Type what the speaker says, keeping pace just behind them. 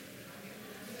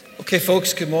Okay,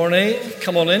 folks. Good morning.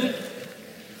 Come on in.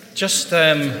 Just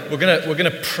we're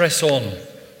gonna press on.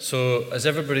 So as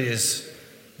everybody is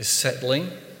settling,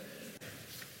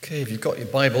 okay. If you've got your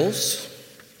Bibles,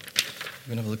 we're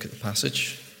gonna have a look at the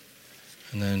passage,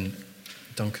 and then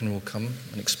Duncan will come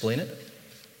and explain it.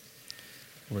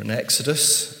 We're in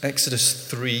Exodus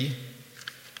 3,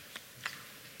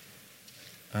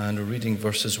 and we're reading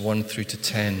verses 1 through to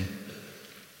 10.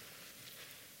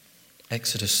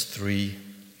 Exodus 3.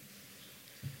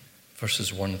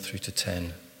 Verses 1 through to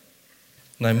 10.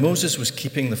 Now Moses was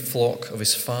keeping the flock of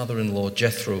his father-in-law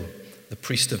Jethro, the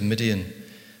priest of Midian,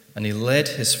 and he led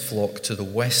his flock to the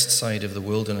west side of the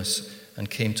wilderness and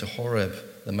came to Horeb,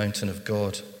 the mountain of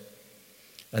God.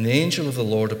 And the angel of the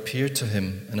Lord appeared to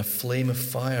him in a flame of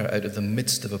fire out of the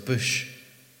midst of a bush.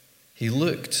 He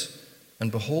looked,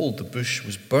 and behold, the bush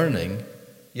was burning,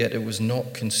 yet it was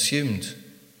not consumed.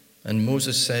 And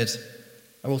Moses said,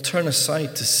 I will turn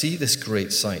aside to see this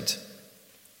great sight,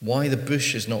 why the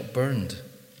bush is not burned.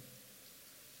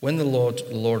 When the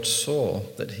Lord saw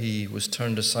that he was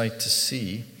turned aside to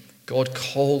see, God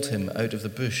called him out of the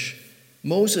bush,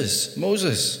 Moses,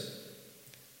 Moses.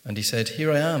 And he said,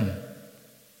 Here I am.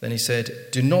 Then he said,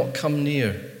 Do not come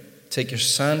near. Take your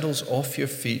sandals off your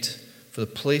feet, for the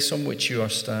place on which you are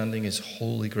standing is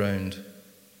holy ground.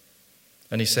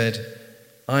 And he said,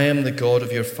 I am the God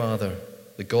of your father,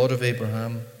 the God of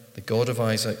Abraham, the God of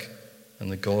Isaac,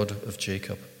 and the God of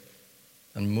Jacob.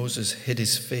 And Moses hid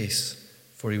his face,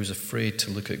 for he was afraid to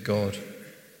look at God.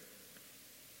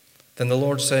 Then the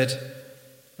Lord said,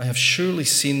 I have surely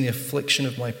seen the affliction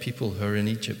of my people who are in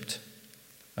Egypt,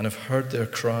 and have heard their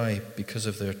cry because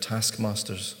of their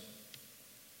taskmasters.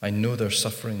 I know their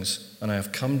sufferings, and I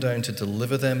have come down to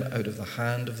deliver them out of the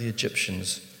hand of the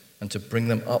Egyptians, and to bring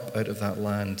them up out of that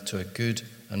land to a good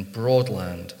and broad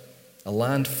land, a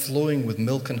land flowing with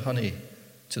milk and honey,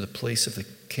 to the place of the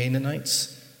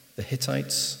Canaanites, the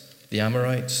Hittites, the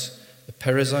Amorites, the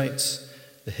Perizzites,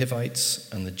 the Hivites,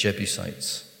 and the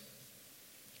Jebusites.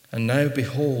 And now,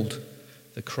 behold,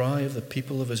 the cry of the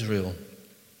people of Israel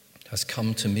has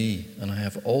come to me, and I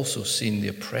have also seen the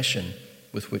oppression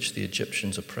with which the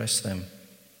Egyptians oppress them.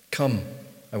 Come,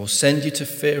 I will send you to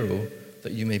Pharaoh,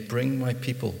 that you may bring my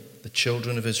people, the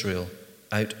children of Israel,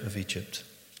 out of Egypt.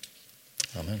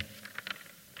 Amen.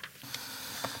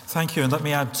 Thank you, and let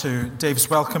me add to Dave's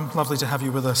welcome. Lovely to have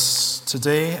you with us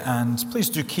today, and please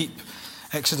do keep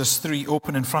Exodus 3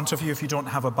 open in front of you. If you don't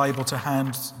have a Bible to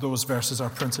hand, those verses are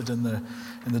printed in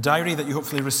the diary that you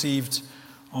hopefully received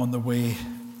on the way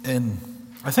in.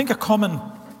 I think a common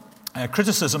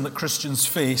criticism that Christians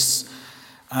face,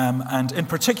 and in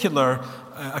particular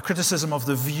a criticism of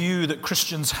the view that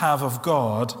Christians have of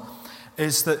God,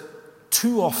 is that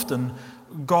too often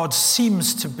God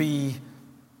seems to be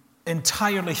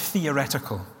entirely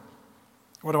theoretical.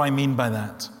 What do I mean by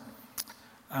that?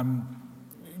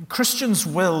 Christians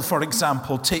will, for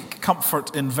example, take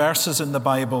comfort in verses in the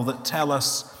Bible that tell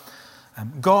us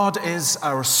God is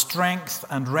our strength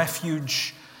and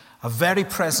refuge, a very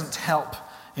present help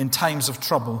in times of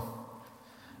trouble.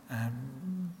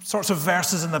 Sorts of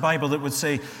verses in the Bible that would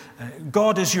say,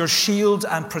 God is your shield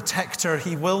and protector,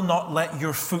 he will not let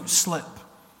your foot slip.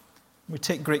 We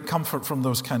take great comfort from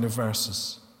those kind of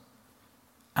verses.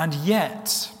 And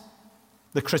yet,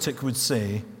 the critic would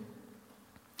say,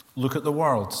 look at the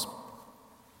world.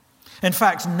 In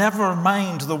fact, never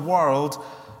mind the world,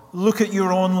 look at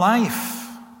your own life.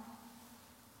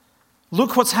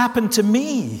 Look what's happened to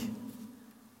me.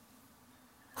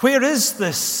 Where is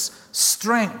this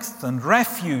strength and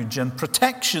refuge and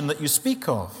protection that you speak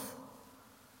of?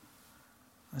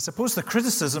 I suppose the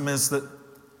criticism is that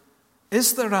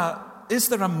is there a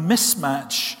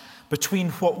mismatch between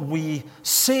what we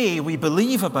say we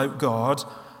believe about God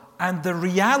and the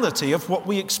reality of what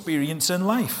we experience in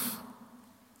life?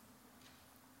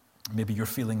 Maybe you're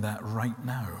feeling that right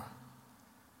now.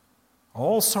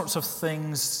 All sorts of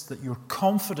things that you're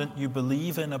confident you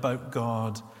believe in about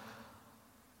God.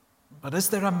 But is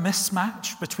there a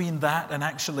mismatch between that and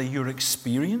actually your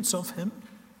experience of him?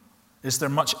 Is there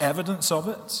much evidence of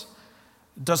it?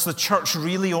 Does the church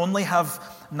really only have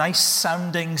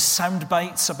nice-sounding sound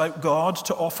bites about God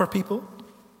to offer people?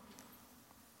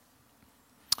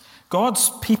 God's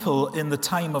people in the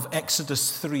time of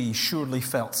Exodus 3 surely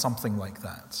felt something like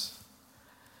that.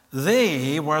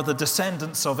 They were the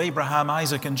descendants of Abraham,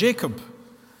 Isaac, and Jacob.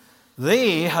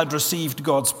 They had received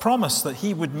God's promise that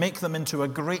he would make them into a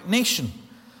great nation,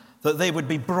 that they would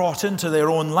be brought into their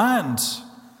own land.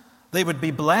 They would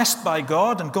be blessed by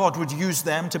God, and God would use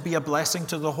them to be a blessing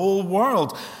to the whole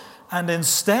world. And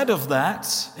instead of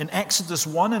that, in Exodus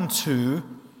 1 and 2,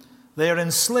 they are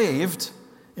enslaved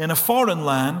in a foreign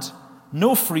land,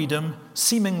 no freedom,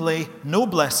 seemingly no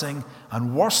blessing,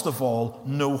 and worst of all,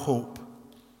 no hope.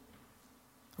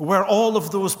 Where all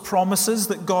of those promises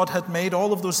that God had made,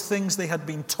 all of those things they had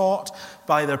been taught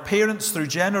by their parents through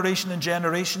generation and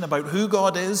generation about who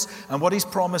God is and what He's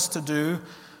promised to do,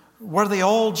 were they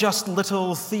all just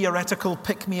little theoretical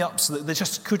pick-me-ups that they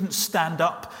just couldn't stand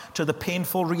up to the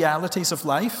painful realities of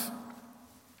life?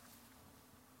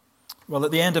 Well,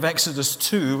 at the end of Exodus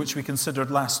 2, which we considered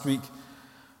last week,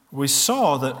 we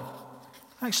saw that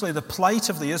actually the plight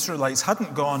of the Israelites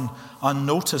hadn't gone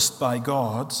unnoticed by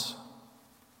God.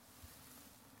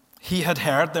 He had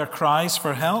heard their cries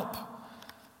for help.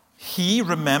 He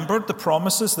remembered the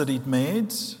promises that He'd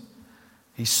made.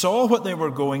 He saw what they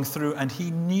were going through, and He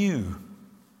knew.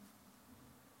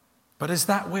 But is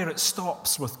that where it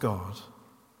stops with God?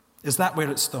 Is that where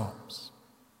it stops?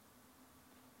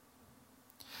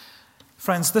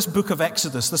 Friends, this book of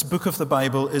Exodus, this book of the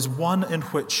Bible, is one in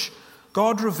which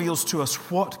God reveals to us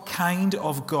what kind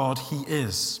of God He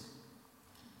is.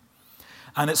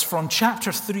 And it's from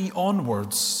chapter 3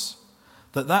 onwards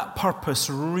that purpose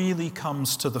really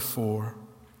comes to the fore.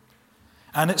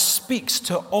 And it speaks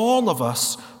to all of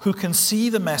us who can see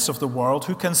the mess of the world,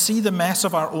 who can see the mess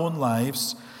of our own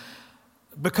lives,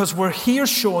 because we're here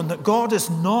shown that God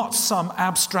is not some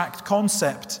abstract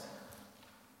concept.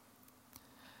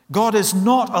 God is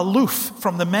not aloof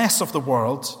from the mess of the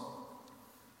world.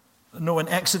 No, in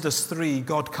Exodus 3,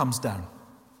 God comes down.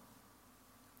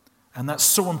 And that's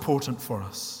so important for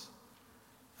us.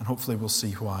 And hopefully we'll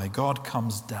see why. God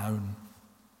comes down.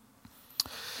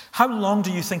 How long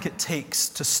do you think it takes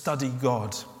to study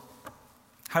God?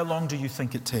 How long do you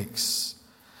think it takes?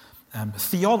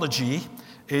 Theology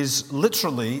is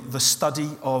literally the study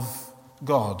of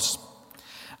God.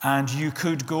 And you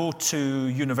could go to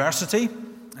university.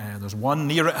 There's one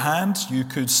near at hand. You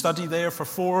could study there for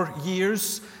 4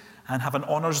 years and have an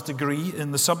honours degree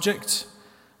in the subject.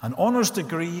 An honours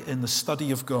degree in the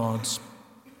study of God.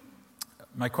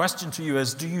 My question to you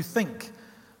is, do you think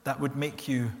that would make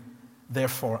you,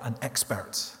 therefore, an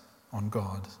expert on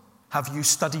God? Have you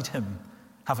studied Him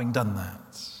having done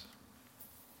that?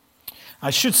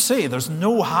 I should say there's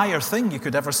no higher thing you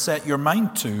could ever set your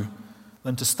mind to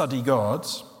than to study God.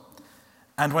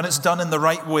 And when it's done in the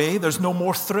right way, there's no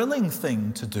more thrilling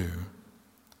thing to do.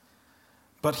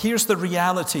 But here's the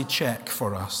reality check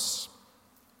for us.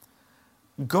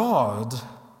 God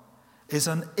is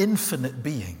an infinite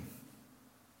being.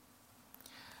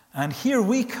 And here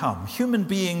we come, human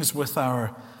beings with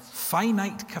our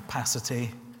finite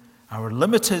capacity, our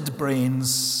limited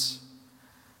brains.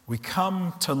 We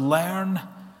come to learn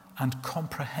and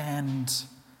comprehend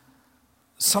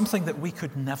something that we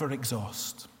could never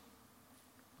exhaust.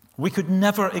 We could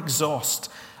never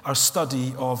exhaust our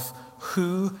study of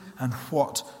who and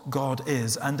what God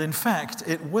is. And in fact,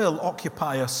 it will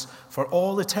occupy us for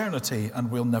all eternity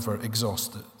and we'll never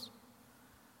exhaust it.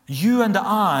 You and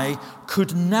I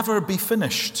could never be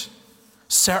finished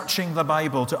searching the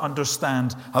Bible to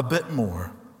understand a bit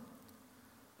more.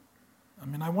 I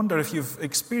mean, I wonder if you've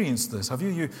experienced this. Have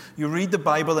you? You read the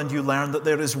Bible and you learn that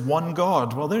there is one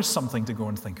God. Well, there's something to go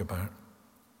and think about.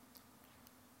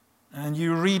 And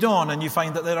you read on and you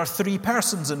find that there are 3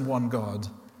 persons in one God.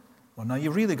 Well, now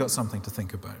you really got something to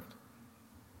think about.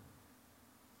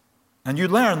 And you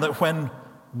learn that when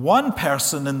one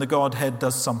person in the Godhead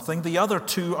does something, the other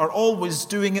 2 are always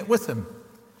doing it with him.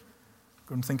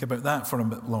 Go and think about that for a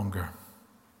bit longer.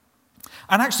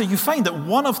 And actually, you find that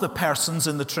one of the persons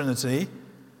in the Trinity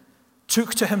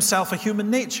took to himself a human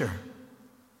nature.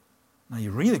 Now,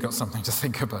 you really got something to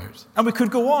think about. And we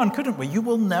could go on, couldn't we? You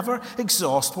will never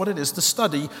exhaust what it is to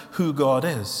study who God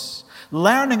is.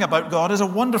 Learning about God is a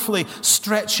wonderfully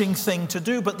stretching thing to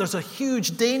do, but there's a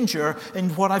huge danger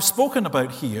in what I've spoken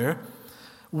about here.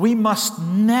 We must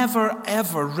never,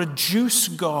 ever reduce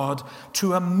God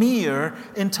to a mere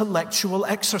intellectual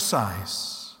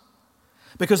exercise.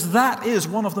 Because that is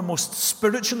one of the most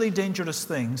spiritually dangerous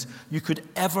things you could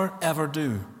ever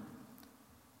do.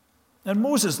 And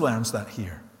Moses learns that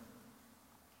here.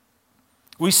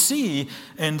 We see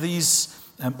in these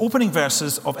opening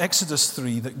verses of Exodus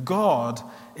 3 that God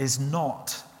is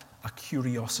not a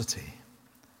curiosity.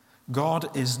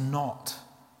 God is not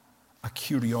a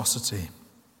curiosity.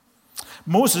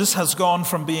 Moses has gone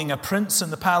from being a prince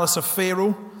in the palace of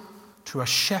Pharaoh to a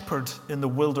shepherd in the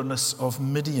wilderness of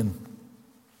Midian.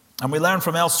 And we learn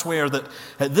from elsewhere that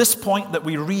at this point that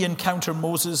we re-encounter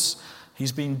Moses,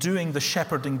 he's been doing the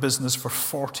shepherding business for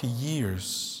 40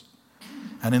 years.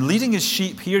 And in leading his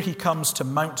sheep, here he comes to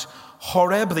Mount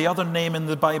Horeb. The other name in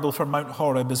the Bible for Mount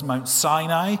Horeb is Mount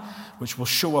Sinai, which will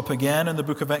show up again in the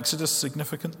book of Exodus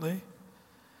significantly.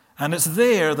 And it's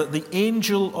there that the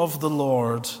angel of the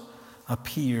Lord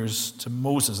appears to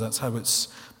Moses. That's how it's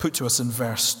put to us in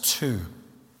verse 2.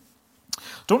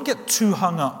 Don't get too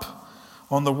hung up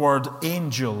on the word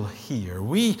angel here.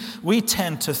 We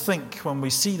tend to think, when we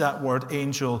see that word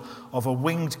angel, of a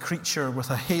winged creature with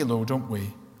a halo, don't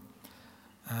we?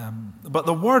 But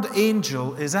the word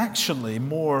angel is actually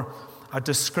more a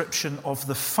description of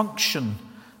the function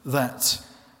that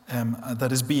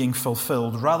is being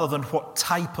fulfilled, rather than what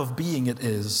type of being it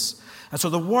is. And so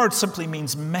the word simply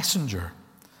means messenger.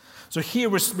 So here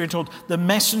we're told the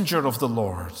messenger of the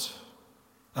Lord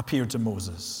appeared to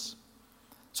Moses.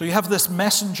 So you have this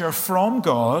messenger from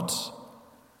God,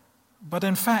 but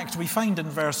in fact we find in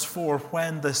verse 4,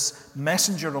 when this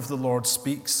messenger of the Lord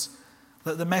speaks,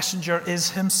 that the messenger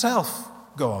is himself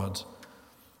God.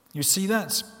 You see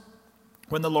that?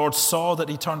 When the Lord saw that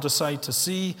he turned aside to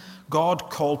see, God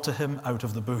called to him out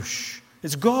of the bush.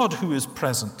 It's God who is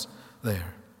present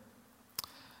there.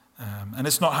 And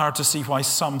it's not hard to see why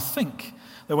some think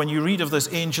that when you read of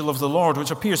this angel of the Lord, which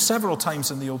appears several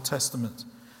times in the Old Testament,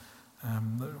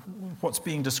 what's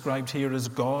being described here is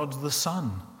God the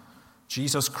Son,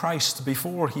 Jesus Christ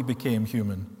before he became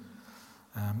human.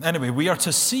 Anyway, we are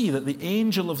to see that the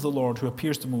angel of the Lord who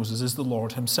appears to Moses is the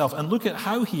Lord himself. And look at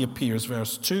how he appears,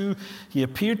 verse 2. He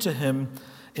appeared to him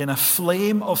in a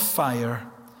flame of fire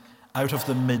out of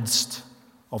the midst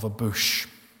of a bush.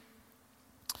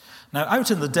 Now,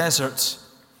 out in the desert,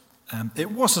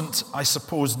 it wasn't, I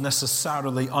suppose,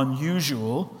 necessarily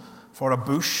unusual for a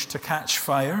bush to catch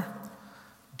fire.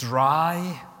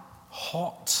 Dry,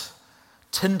 hot,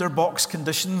 tinderbox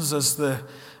conditions, as the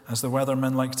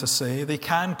weathermen like to say, they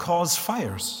can cause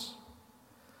fires.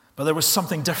 But there was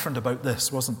something different about this,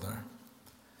 wasn't there?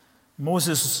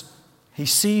 Moses, he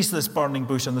sees this burning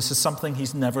bush, and this is something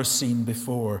he's never seen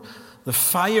before. The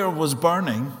fire was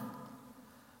burning,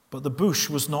 but the bush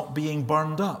was not being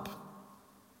burned up.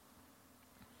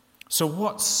 So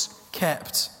what's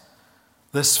kept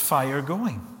this fire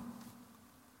going?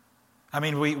 I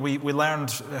mean, we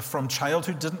learned from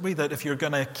childhood, didn't we, that if you're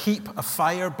going to keep a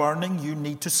fire burning, you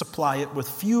need to supply it with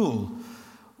fuel.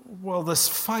 Well, this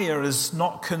fire is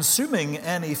not consuming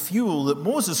any fuel that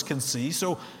Moses can see,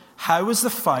 so how is the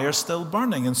fire still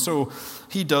burning? And so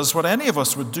he does what any of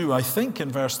us would do, I think, in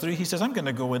verse 3. He says, I'm going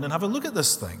to go in and have a look at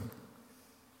this thing.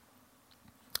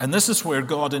 And this is where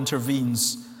God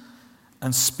intervenes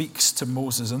and speaks to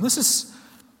Moses. And this is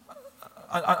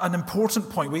an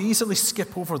important point. We easily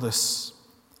skip over this.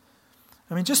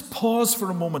 I mean, just pause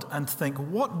for a moment and think,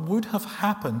 what would have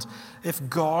happened if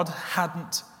God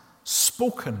hadn't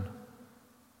spoken?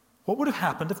 What would have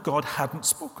happened if God hadn't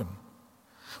spoken?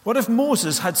 What if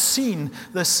Moses had seen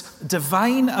this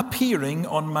divine appearing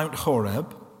on Mount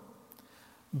Horeb,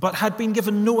 but had been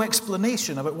given no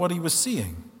explanation about what he was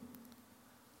seeing?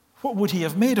 What would he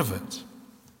have made of it?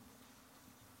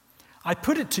 I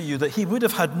put it to you that he would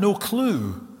have had no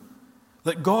clue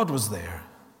that God was there.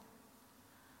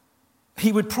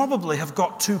 He would probably have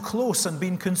got too close and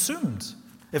been consumed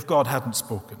if God hadn't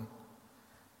spoken.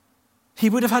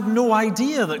 He would have had no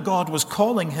idea that God was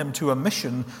calling him to a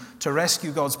mission to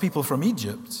rescue God's people from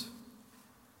Egypt.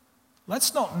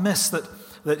 Let's not miss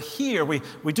that here we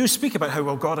do speak about how,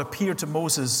 well, God appeared to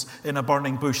Moses in a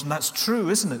burning bush, and that's true,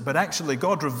 isn't it? But actually,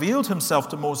 God revealed himself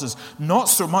to Moses not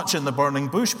so much in the burning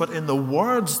bush, but in the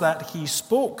words that he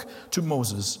spoke to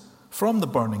Moses from the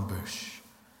burning bush.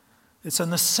 It's a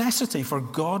necessity for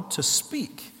God to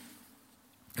speak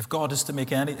if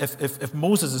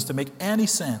Moses is to make any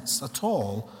sense at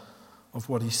all of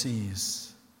what he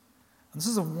sees. And this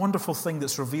is a wonderful thing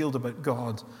that's revealed about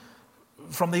God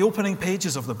from the opening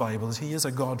pages of the Bible, is he is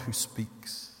a God who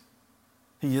speaks.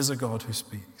 He is a God who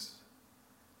speaks.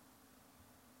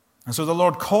 And so the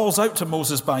Lord calls out to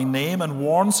Moses by name and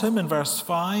warns him in verse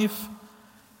 5,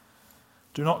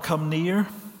 do not come near,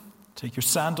 take your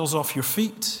sandals off your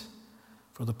feet,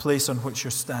 for the place on which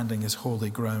you're standing is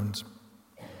holy ground.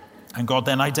 And God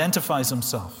then identifies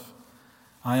himself.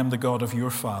 I am the God of your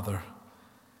father,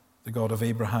 the God of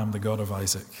Abraham, the God of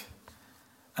Isaac,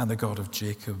 and the God of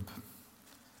Jacob.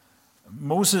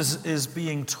 Moses is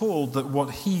being told that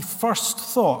what he first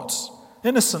thought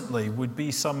innocently would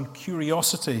be some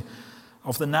curiosity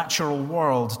of the natural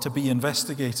world to be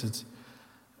investigated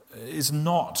is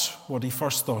not what he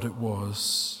first thought it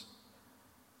was.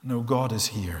 No, God is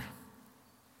here.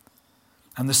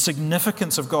 And the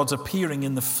significance of God's appearing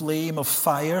in the flame of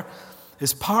fire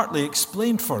is partly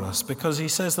explained for us because he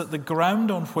says that the ground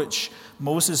on which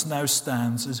Moses now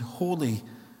stands is holy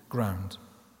ground.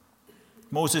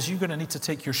 Moses, you're going to need to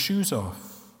take your shoes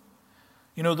off.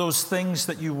 You know, those things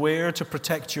that you wear to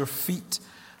protect your feet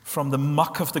from the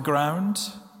muck of the ground,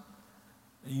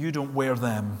 you don't wear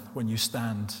them when you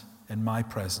stand in my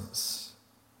presence.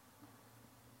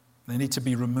 They need to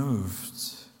be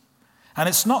removed. And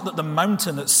it's not that the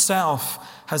mountain itself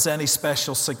has any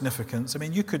special significance. I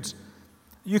mean, you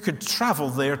could travel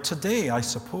there today, I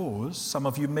suppose. Some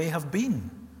of you may have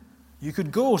been. You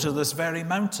could go to this very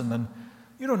mountain, and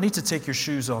you don't need to take your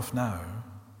shoes off now.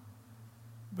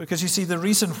 Because you see, the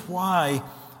reason why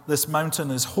this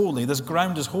mountain is holy, this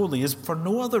ground is holy, is for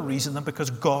no other reason than because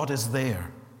God is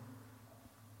there.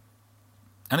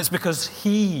 And it's because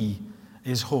He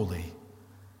is holy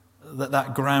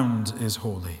that ground is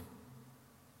holy.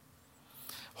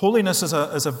 Holiness is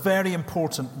a very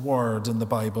important word in the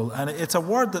Bible, and it's a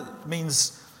word that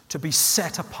means to be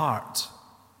set apart.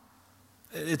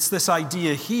 It's this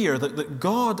idea here that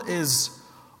God is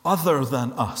other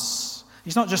than us.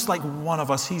 He's not just like one of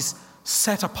us. He's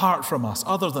set apart from us,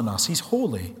 other than us. He's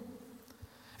holy.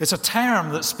 It's a term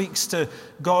that speaks to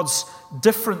God's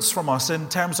difference from us in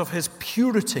terms of His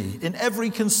purity in every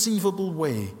conceivable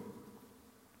way.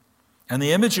 And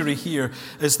the imagery here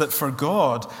is that for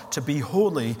God to be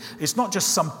holy is not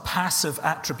just some passive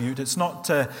attribute. It's not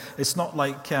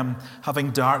like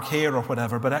having dark hair or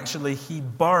whatever, but actually He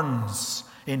burns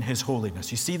in His holiness.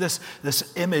 You see this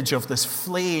image of this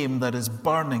flame that is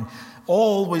burning,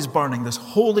 always burning, this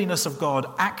holiness of God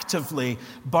actively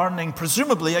burning,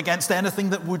 presumably against anything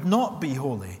that would not be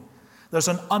holy. There's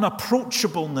an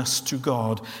unapproachableness to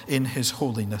God in His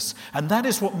holiness. And that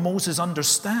is what Moses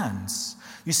understands.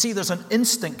 You see, there's an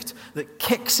instinct that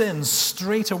kicks in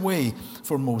straight away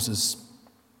for Moses.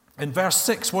 In verse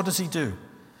 6, what does he do?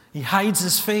 He hides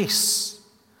his face.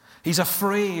 He's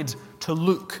afraid to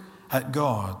look at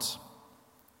God.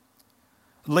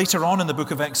 Later on in the book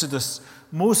of Exodus,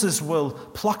 Moses will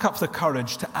pluck up the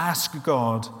courage to ask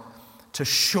God to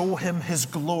show him His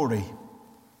glory.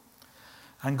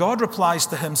 And God replies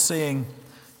to him saying,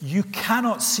 "You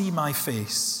cannot see my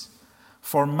face,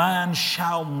 for man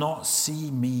shall not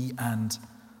see me and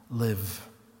live."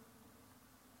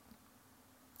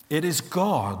 It is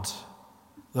God,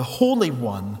 the Holy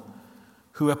One,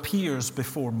 who appears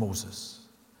before Moses.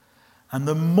 And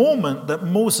the moment that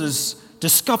Moses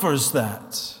discovers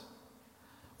that,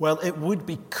 well, it would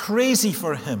be crazy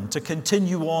for him to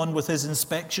continue on with his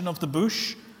inspection of the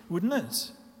bush, wouldn't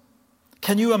it?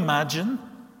 Can you imagine?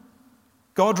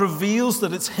 God reveals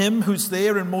that it's Him who's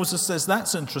there, and Moses says,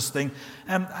 "That's interesting.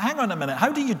 Hang on a minute. How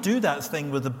do you do that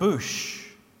thing with the bush?"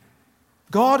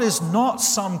 God is not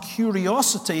some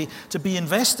curiosity to be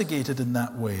investigated in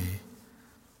that way.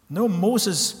 No,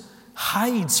 Moses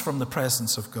hides from the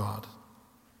presence of God.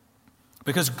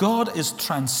 Because God is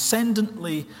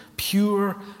transcendently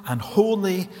pure and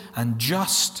holy and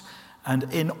just, and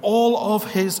in all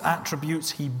of His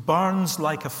attributes, He burns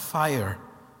like a fire.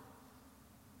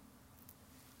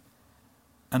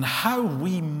 And how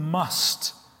we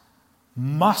must,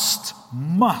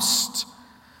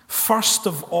 first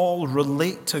of all,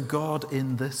 relate to God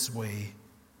in this way,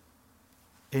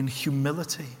 in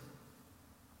humility.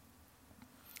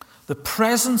 The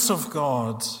presence of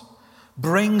God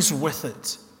brings with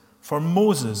it, for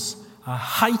Moses, a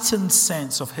heightened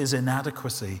sense of his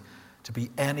inadequacy to be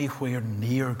anywhere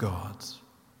near God.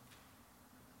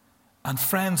 And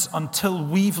friends, until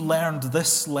we've learned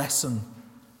this lesson,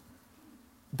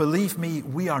 believe me,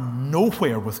 we are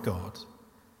nowhere with God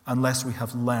unless we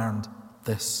have learned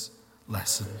this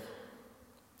lesson.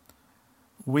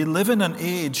 We live in an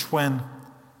age when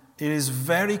it is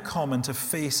very common to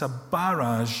face a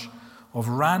barrage of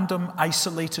random,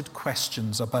 isolated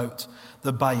questions about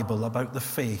the Bible, about the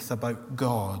faith, about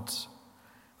God.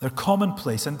 They're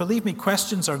commonplace, and believe me,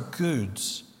 questions are good.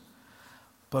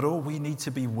 But we need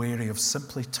to be wary of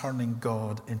simply turning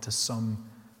God into some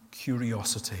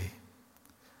curiosity.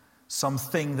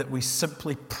 Something that we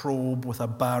simply probe with a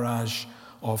barrage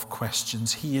of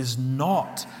questions. He is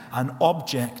not an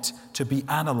object to be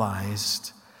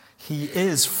analyzed. He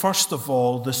is, first of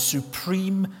all, the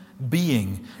supreme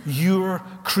being, your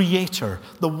creator,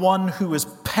 the one who is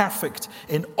perfect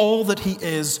in all that He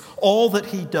is, all that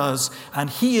He does, and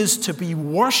He is to be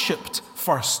worshipped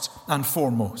first and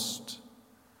foremost.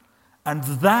 And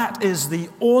that is the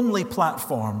only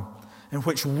platform in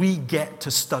which we get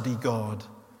to study God.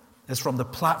 Is from the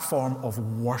platform of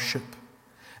worship.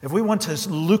 If we want to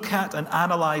look at and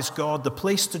analyze God, the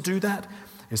place to do that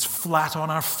is flat on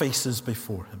our faces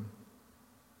before Him.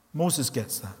 Moses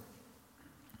gets that.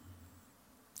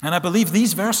 And I believe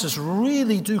these verses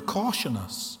really do caution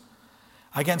us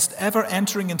against ever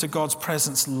entering into God's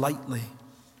presence lightly.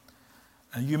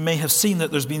 And you may have seen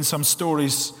that there's been some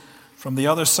stories from the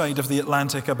other side of the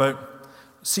Atlantic about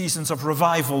seasons of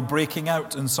revival breaking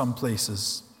out in some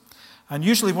places. And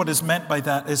usually what is meant by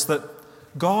that is that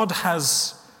God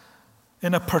has,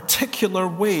 in a particular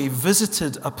way,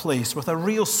 visited a place with a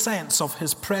real sense of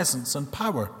his presence and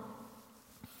power.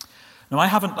 Now, I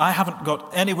haven't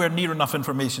got anywhere near enough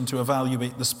information to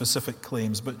evaluate the specific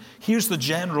claims, but here's the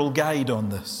general guide on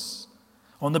this.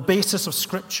 On the basis of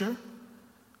Scripture,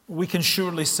 we can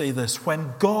surely say this: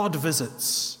 when God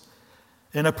visits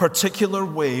in a particular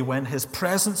way, when his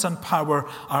presence and power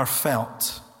are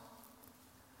felt,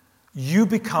 you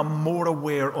become more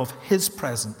aware of his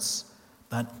presence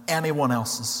than anyone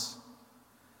else's.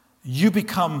 You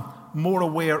become more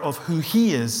aware of who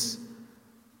he is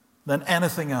than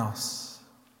anything else.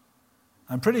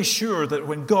 I'm pretty sure that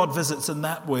when God visits in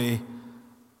that way,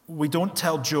 we don't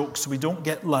tell jokes, we don't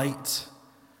get light.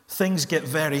 Things get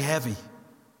very heavy.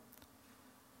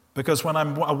 Because when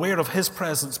I'm aware of his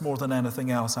presence more than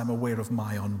anything else, I'm aware of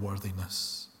my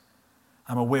unworthiness.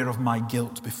 I'm aware of my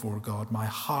guilt before God. My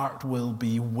heart will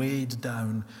be weighed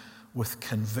down with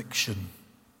conviction.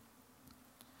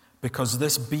 Because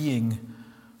this being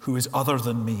who is other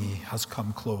than me has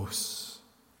come close.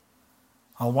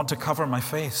 I'll want to cover my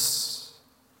face.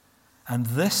 And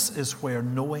this is where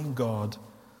knowing God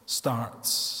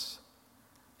starts.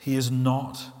 He is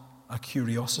not a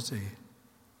curiosity.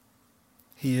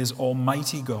 He is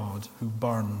Almighty God who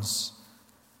burns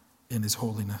in his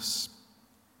holiness.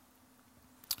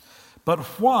 But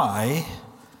why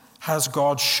has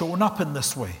God shown up in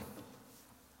this way?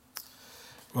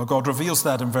 Well, God reveals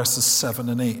that in verses 7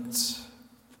 and 8.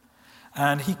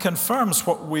 And he confirms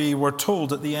what we were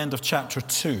told at the end of chapter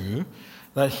 2,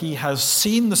 that he has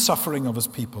seen the suffering of his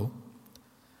people.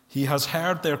 He has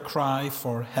heard their cry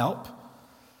for help.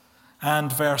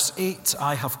 And verse 8,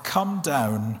 I have come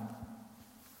down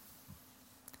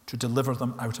to deliver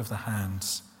them out of the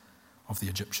hands of the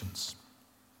Egyptians.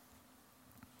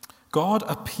 God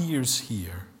appears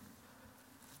here.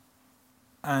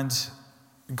 And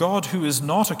God, who is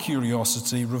not a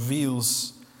curiosity,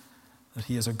 reveals that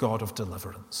he is a God of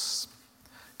deliverance.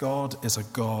 God is a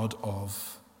God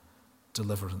of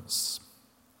deliverance.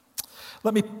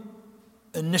 Let me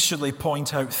initially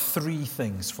point out three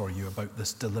things for you about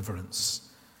this deliverance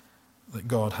that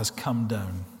God has come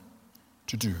down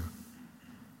to do.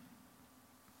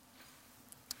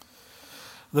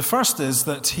 The first is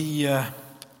that he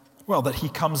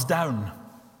comes down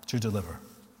to deliver.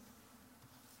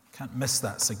 Can't miss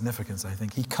that significance, I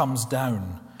think. He comes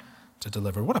down to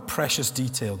deliver. What a precious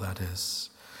detail that is.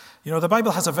 You know, the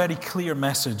Bible has a very clear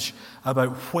message about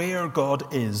where God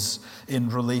is in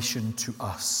relation to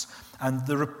us. And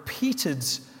the repeated,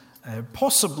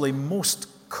 possibly most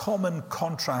common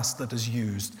contrast that is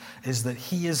used is that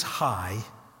he is high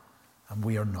and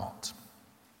we are not.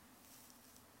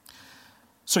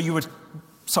 So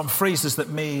some phrases that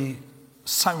may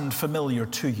sound familiar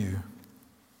to you.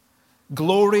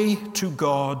 Glory to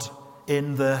God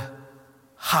in the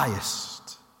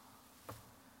highest.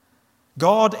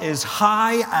 God is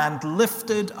high and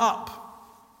lifted up.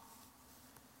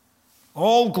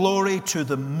 All glory to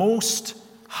the Most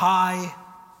High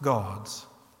God.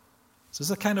 This is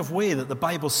the kind of way that the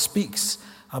Bible speaks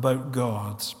about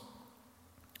God.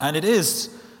 And it is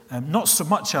not so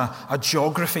much a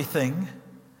geography thing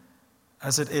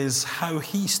as it is how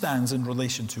he stands in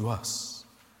relation to us.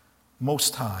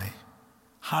 Most high,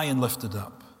 high and lifted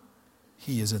up,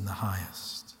 he is in the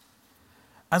highest.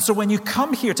 And so when you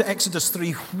come here to Exodus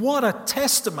 3, what a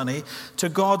testimony to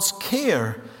God's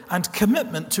care and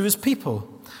commitment to his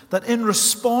people. That in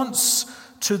response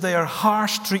to their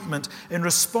harsh treatment, in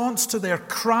response to their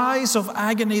cries of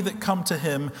agony that come to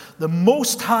him, the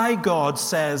Most High God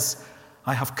says,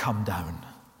 I have come down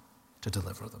to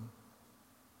deliver them.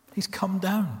 He's come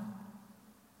down.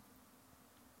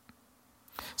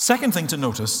 Second thing to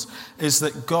notice is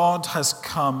that God has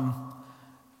come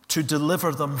to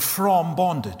deliver them from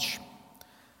bondage.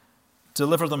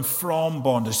 Deliver them from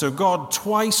bondage. So God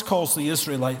twice calls the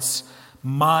Israelites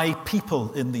my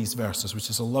people in these verses, which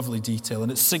is a lovely detail.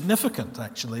 And it's significant,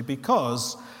 actually,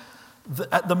 because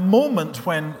at the moment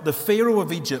when the Pharaoh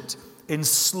of Egypt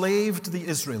enslaved the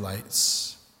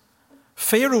Israelites,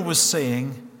 Pharaoh was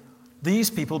saying,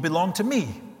 these people belong to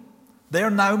me.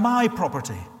 They're now my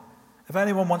property. If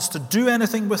anyone wants to do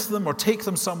anything with them or take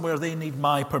them somewhere, they need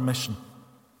my permission.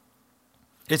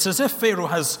 It's as if Pharaoh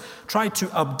has tried to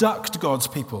abduct God's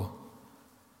people.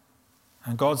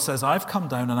 And God says, I've come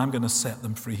down and I'm going to set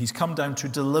them free. He's come down to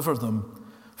deliver them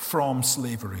from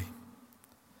slavery.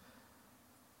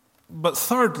 But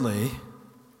thirdly,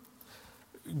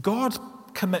 God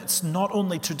commits not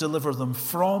only to deliver them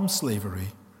from slavery,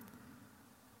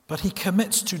 but he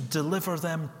commits to deliver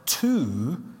them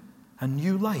to a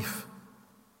new life.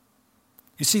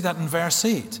 You see that in verse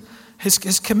 8.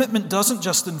 His commitment doesn't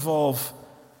just involve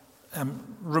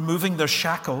removing their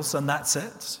shackles and that's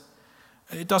it.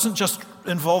 It doesn't just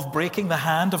involve breaking the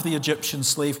hand of the Egyptian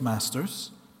slave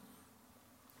masters.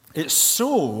 It's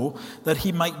so that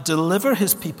he might deliver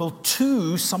his people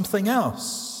to something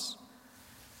else.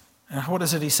 And what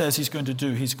is it he says he's going to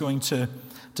do? He's going to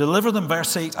deliver them,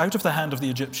 verse 8, out of the hand of the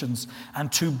Egyptians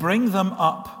and to bring them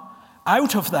up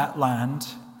out of that land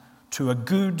to a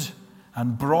good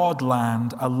and broad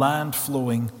land, a land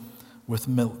flowing with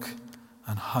milk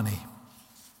and honey.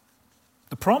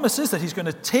 The promise is that he's going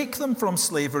to take them from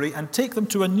slavery and take them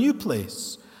to a new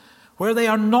place where they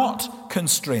are not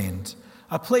constrained,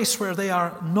 a place where they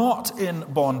are not in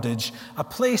bondage, a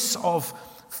place of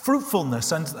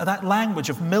fruitfulness. And that language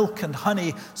of milk and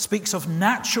honey speaks of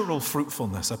natural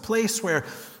fruitfulness, a place where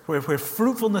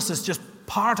fruitfulness is just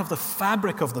part of the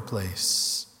fabric of the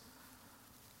place.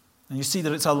 And you see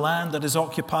that it's a land that is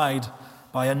occupied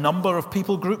by a number of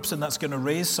people groups, and that's going to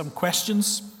raise some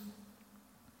questions.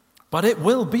 But it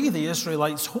will be the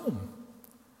Israelites' home.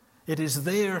 It is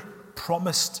their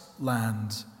promised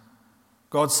land.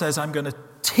 God says, I'm going to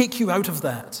take you out of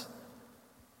that,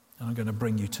 and I'm going to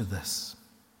bring you to this.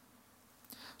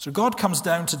 So God comes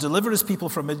down to deliver his people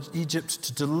from Egypt,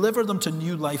 to deliver them to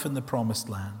new life in the promised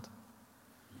land.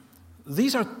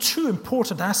 These are two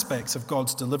important aspects of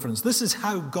God's deliverance. This is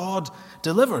how God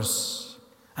delivers,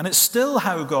 and it's still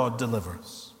how God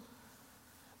delivers.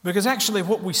 Because actually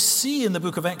what we see in the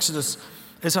book of Exodus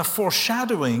is a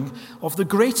foreshadowing of the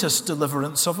greatest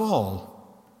deliverance of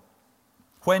all.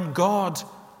 When God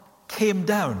came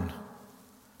down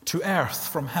to earth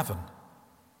from heaven,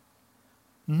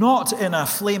 not in a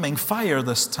flaming fire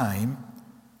this time,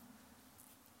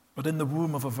 but in the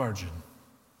womb of a virgin.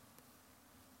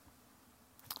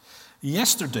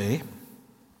 Yesterday,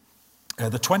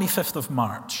 the 25th of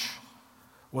March,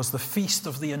 was the Feast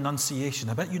of the Annunciation.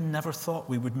 I bet you never thought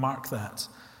we would mark that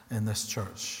in this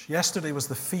church. Yesterday was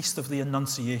the Feast of the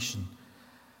Annunciation.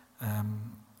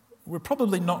 We're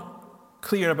probably not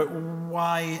clear about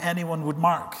why anyone would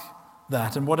mark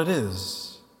that and what it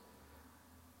is.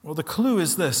 Well, the clue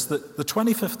is this, that the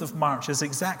 25th of March is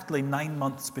exactly 9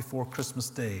 months before Christmas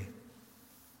Day.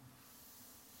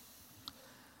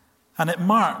 And it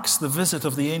marks the visit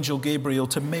of the angel Gabriel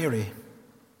to Mary,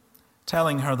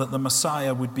 telling her that the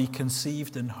Messiah would be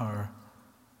conceived in her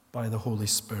by the Holy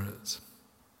Spirit.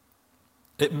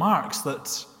 It marks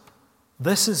that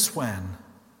this is when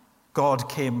God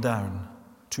came down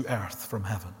to earth from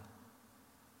heaven.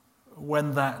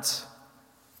 When that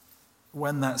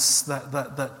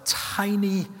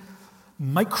tiny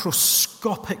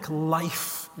microscopic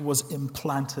life was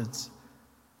implanted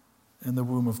in the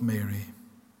womb of Mary.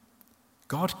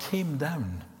 God came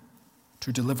down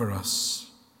to deliver us.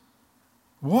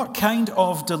 What kind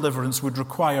of deliverance would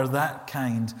require that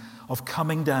kind of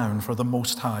coming down for the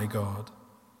Most High God?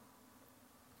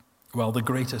 Well, the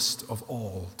greatest of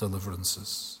all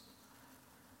deliverances.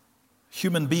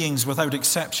 Human beings, without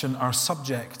exception, are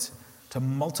subject to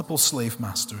multiple slave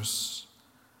masters.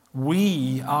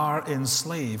 We are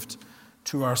enslaved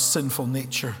to our sinful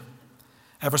nature.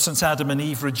 Ever since Adam and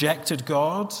Eve rejected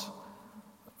God,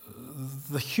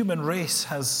 the human race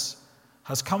has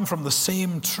come from the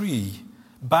same tree,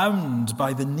 bound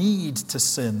by the need to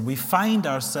sin. We find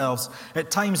ourselves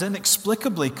at times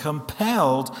inexplicably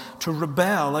compelled to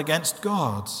rebel against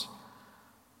God.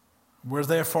 We're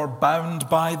therefore bound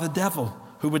by the devil,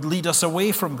 who would lead us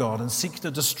away from God and seek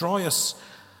to destroy us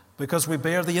because we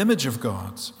bear the image of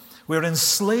God. We're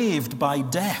enslaved by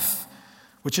death,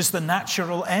 which is the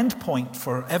natural end point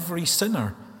for every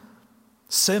sinner.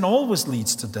 Sin always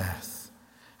leads to death.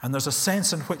 And there's a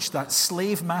sense in which that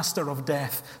slave master of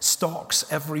death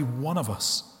stalks every one of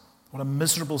us. What a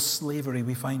miserable slavery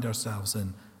we find ourselves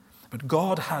in. But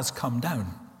God has come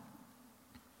down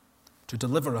to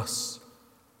deliver us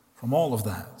from all of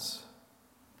that.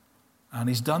 And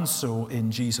he's done so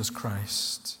in Jesus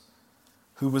Christ,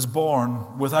 who was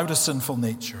born without a sinful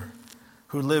nature,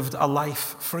 who lived a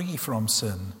life free from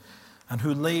sin, and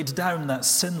who laid down that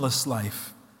sinless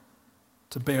life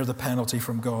to bear the penalty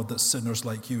from God that sinners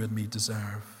like you and me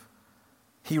deserve.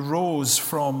 He rose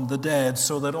from the dead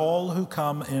so that all who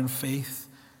come in faith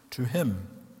to him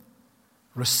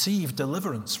receive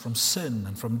deliverance from sin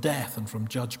and from death and from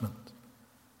judgment.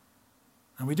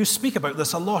 And we do speak about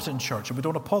this a lot in church, and we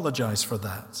don't apologize for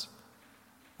that.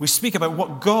 We speak about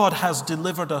what God has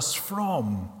delivered us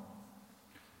from.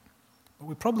 But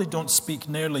we probably don't speak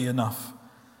nearly enough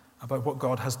about what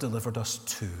God has delivered us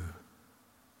to.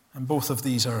 And both of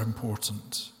these are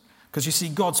important. Because you see,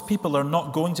 God's people are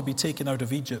not going to be taken out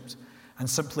of Egypt and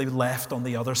simply left on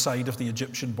the other side of the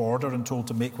Egyptian border and told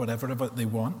to make whatever they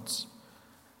want.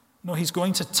 No, he's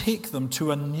going to take them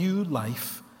to a new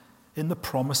life in the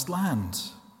promised land.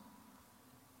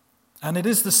 And it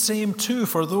is the same too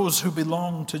for those who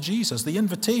belong to Jesus. The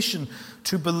invitation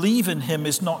to believe in him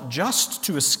is not just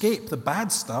to escape the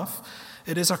bad stuff.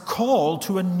 It is a call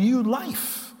to a new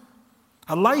life.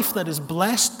 A life that is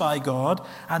blessed by God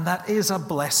and that is a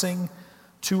blessing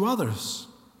to others.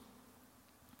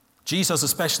 Jesus,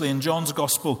 especially in John's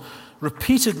Gospel,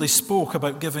 repeatedly spoke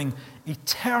about giving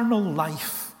eternal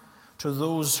life to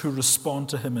those who respond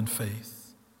to him in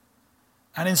faith.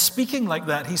 And in speaking like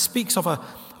that, he speaks of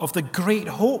the great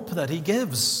hope that he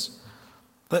gives,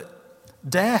 that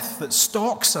death that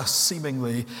stalks us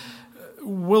seemingly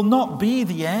will not be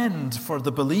the end for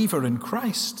the believer in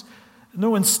Christ.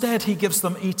 No, instead he gives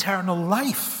them eternal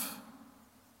life.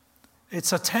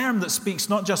 It's a term that speaks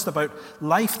not just about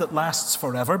life that lasts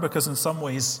forever, because in some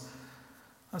ways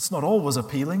that's not always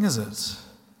appealing, is it?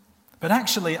 But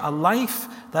actually a life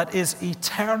that is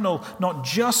eternal, not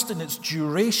just in its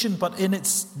duration, but in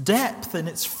its depth, in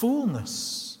its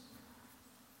fullness.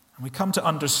 And we come to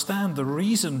understand the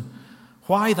reason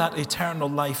why that eternal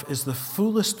life is the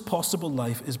fullest possible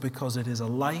life is because it is a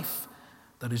life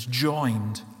that is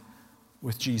joined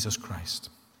with Jesus Christ.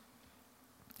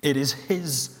 It is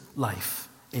his life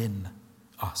in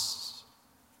us.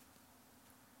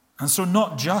 And so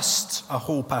not just a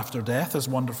hope after death, as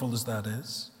wonderful as that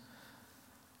is,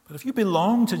 but if you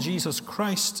belong to Jesus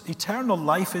Christ, eternal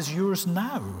life is yours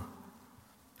now.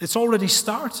 It's already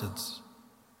started.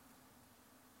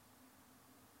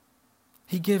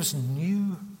 He gives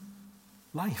new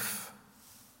life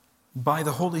by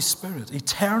the Holy Spirit.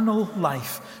 Eternal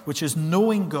life, which is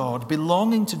knowing God,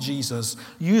 belonging to Jesus,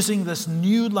 using this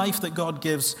new life that God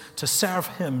gives to serve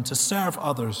him, to serve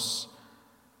others.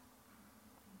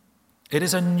 It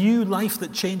is a new life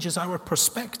that changes our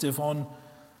perspective on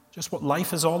just what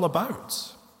life is all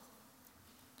about.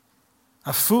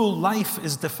 A full life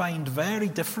is defined very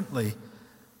differently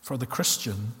for the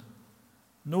Christian.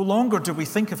 No longer do we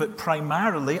think of it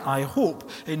primarily, I hope,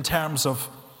 in terms of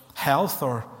health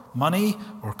or money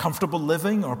or comfortable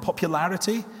living or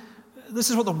popularity. This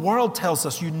is what the world tells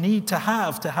us you need to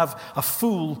have a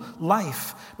full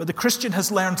life. But the Christian has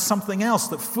learned something else,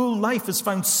 that full life is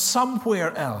found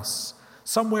somewhere else,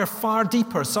 somewhere far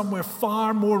deeper, somewhere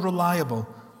far more reliable.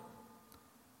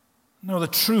 No, the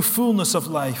true fullness of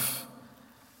life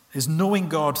is knowing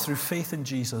God through faith in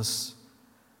Jesus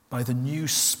by the new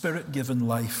Spirit-given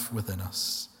life within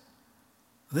us.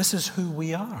 This is who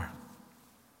we are.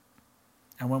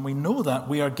 And when we know that,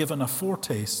 we are given a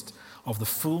foretaste of the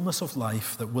fullness of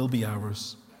life that will be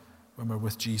ours when we're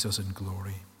with Jesus in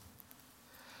glory.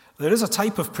 There is a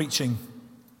type of preaching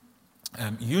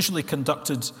usually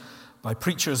conducted by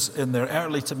preachers in their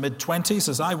early to mid-20s,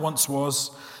 as I once was,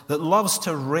 that loves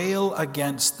to rail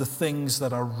against the things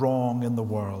that are wrong in the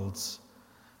world.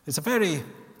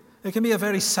 It can be a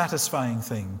very satisfying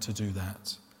thing to do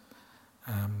that.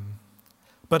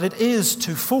 But it is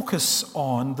to focus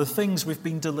on the things we've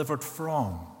been delivered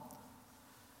from.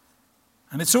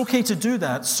 And it's okay to do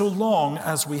that so long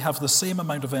as we have the same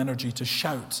amount of energy to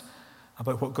shout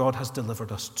about what God has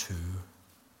delivered us to.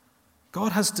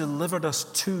 God has delivered us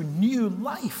to new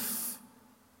life.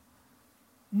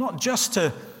 Not just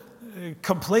to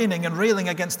complaining and railing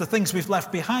against the things we've left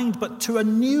behind, but to a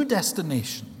new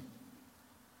destination.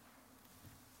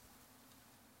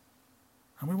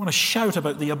 And we want to shout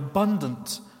about the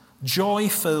abundant,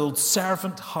 joy-filled,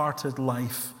 servant-hearted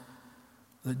life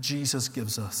that Jesus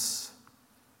gives us.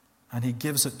 And he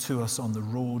gives it to us on the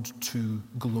road to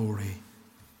glory,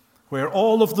 where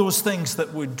all of those things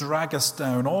that would drag us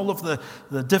down, all of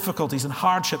the difficulties and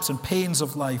hardships and pains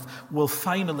of life will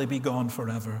finally be gone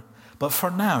forever. But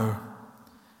for now,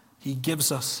 he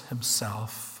gives us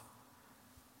himself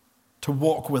to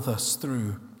walk with us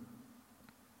through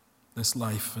this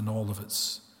life and all of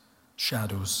its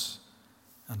shadows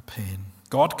and pain.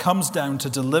 God comes down to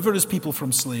deliver his people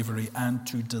from slavery and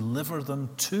to deliver them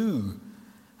to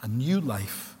a new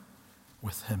life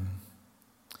with him.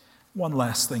 One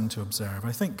last thing to observe.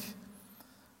 I think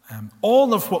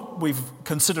all of what we've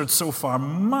considered so far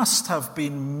must have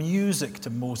been music to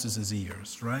Moses'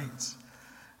 ears, right?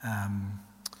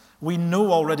 We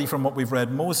know already from what we've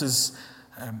read, Moses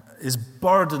is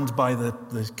burdened by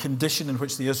the condition in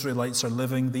which the Israelites are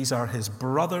living. These are his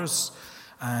brothers.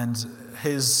 And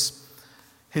his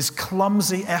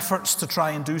clumsy efforts to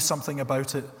try and do something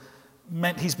about it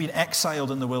meant he's been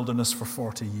exiled in the wilderness for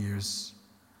 40 years.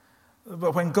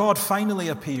 But when God finally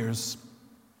appears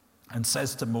and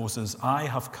says to Moses, I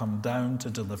have come down to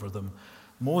deliver them,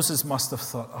 Moses must have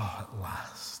thought, oh, at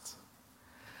last.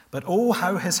 But oh,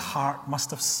 how his heart must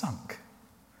have sunk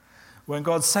when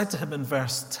God said to him in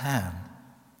verse 10,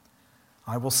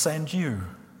 I will send you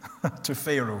to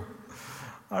Pharaoh.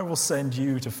 I will send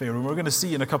you to Pharaoh. And we're going to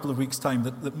see in a couple of weeks' time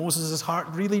that Moses' heart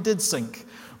really did sink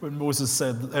when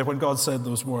God said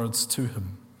those words to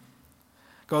him.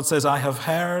 God says, I have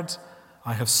heard,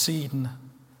 I have seen,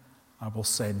 I will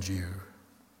send you.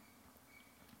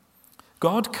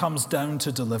 God comes down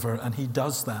to deliver, and he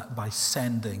does that by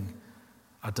sending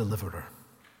a deliverer.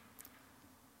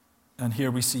 And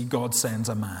here we see God sends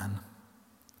a man,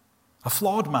 a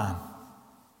flawed man.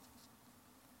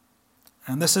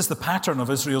 And this is the pattern of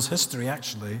Israel's history,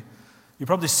 actually. You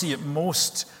probably see it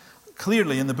most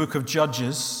clearly in the book of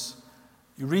Judges.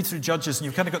 You read through Judges and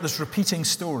you've kind of got this repeating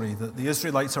story that the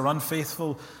Israelites are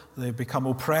unfaithful, they become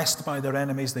oppressed by their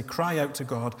enemies, they cry out to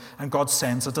God, and God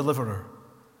sends a deliverer.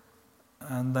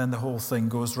 And then the whole thing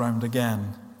goes round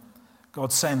again.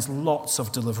 God sends lots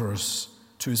of deliverers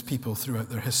to his people throughout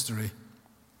their history.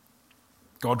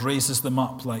 God raises them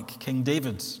up like King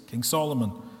David, King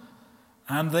Solomon,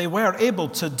 and they were able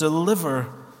to deliver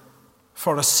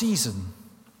for a season.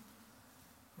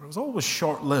 It was always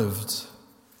short-lived.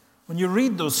 When you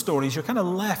read those stories, you're kind of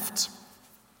left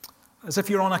as if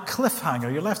you're on a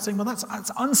cliffhanger. You're left saying, well,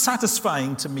 that's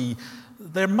unsatisfying to me.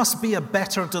 There must be a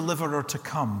better deliverer to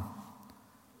come.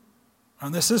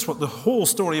 And this is what the whole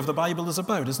story of the Bible is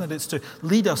about, isn't it? It's to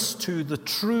lead us to the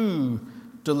true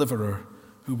deliverer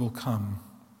who will come.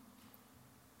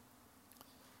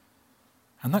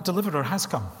 And that deliverer has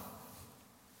come.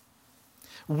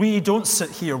 We don't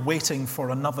sit here waiting for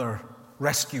another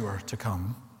rescuer to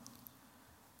come.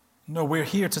 No, we're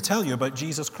here to tell you about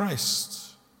Jesus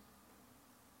Christ.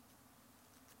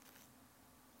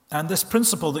 And this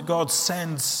principle that God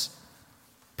sends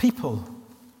people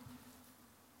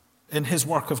in his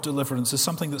work of deliverance is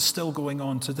something that's still going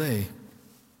on today.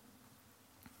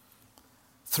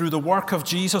 Through the work of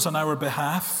Jesus on our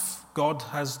behalf, God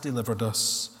has delivered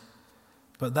us.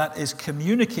 But that is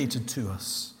communicated to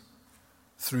us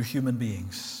through human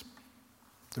beings,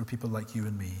 through people like you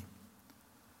and me.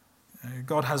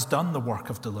 God has done the work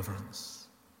of deliverance.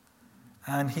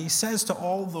 And he says to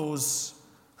all those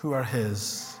who are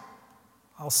his,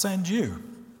 I'll send you.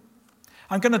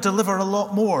 I'm going to deliver a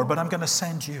lot more, but I'm going to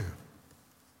send you.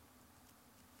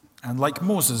 And like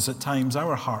Moses, at times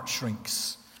our heart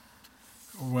shrinks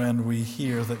when we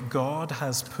hear that God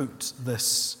has put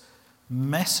this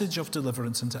message of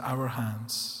deliverance into our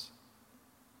hands.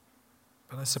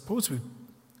 But I suppose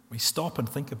we stop and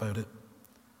think about it.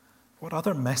 What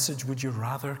other message would you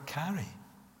rather carry?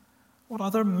 What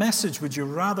other message would you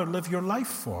rather live your life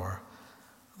for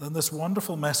than this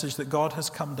wonderful message that God has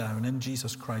come down in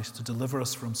Jesus Christ to deliver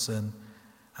us from sin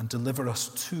and deliver us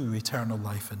to eternal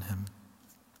life in him?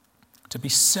 To be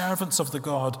servants of the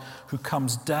God who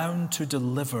comes down to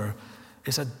deliver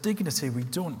is a dignity we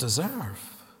don't deserve.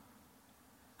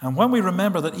 And when we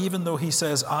remember that even though he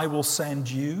says, I will send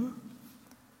you,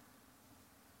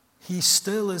 he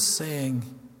still is saying,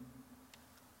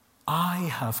 I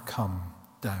have come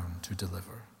down to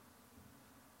deliver.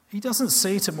 He doesn't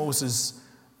say to Moses,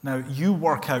 now you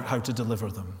work out how to deliver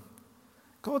them.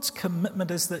 God's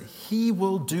commitment is that he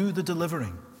will do the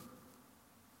delivering.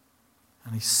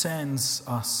 And he sends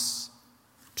us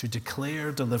to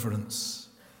declare deliverance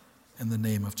in the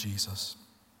name of Jesus.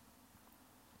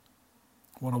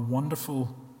 What a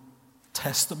wonderful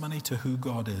testimony to who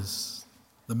God is,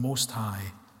 the Most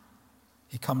High.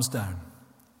 He comes down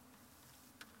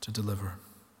to deliver.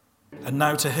 And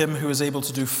now to him who is able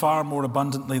to do far more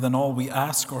abundantly than all we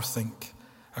ask or think,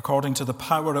 according to the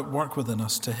power at work within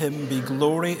us, to him be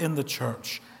glory in the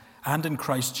church and in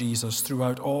Christ Jesus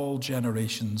throughout all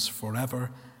generations,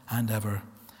 forever and ever.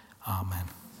 Amen.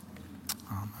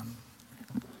 Amen.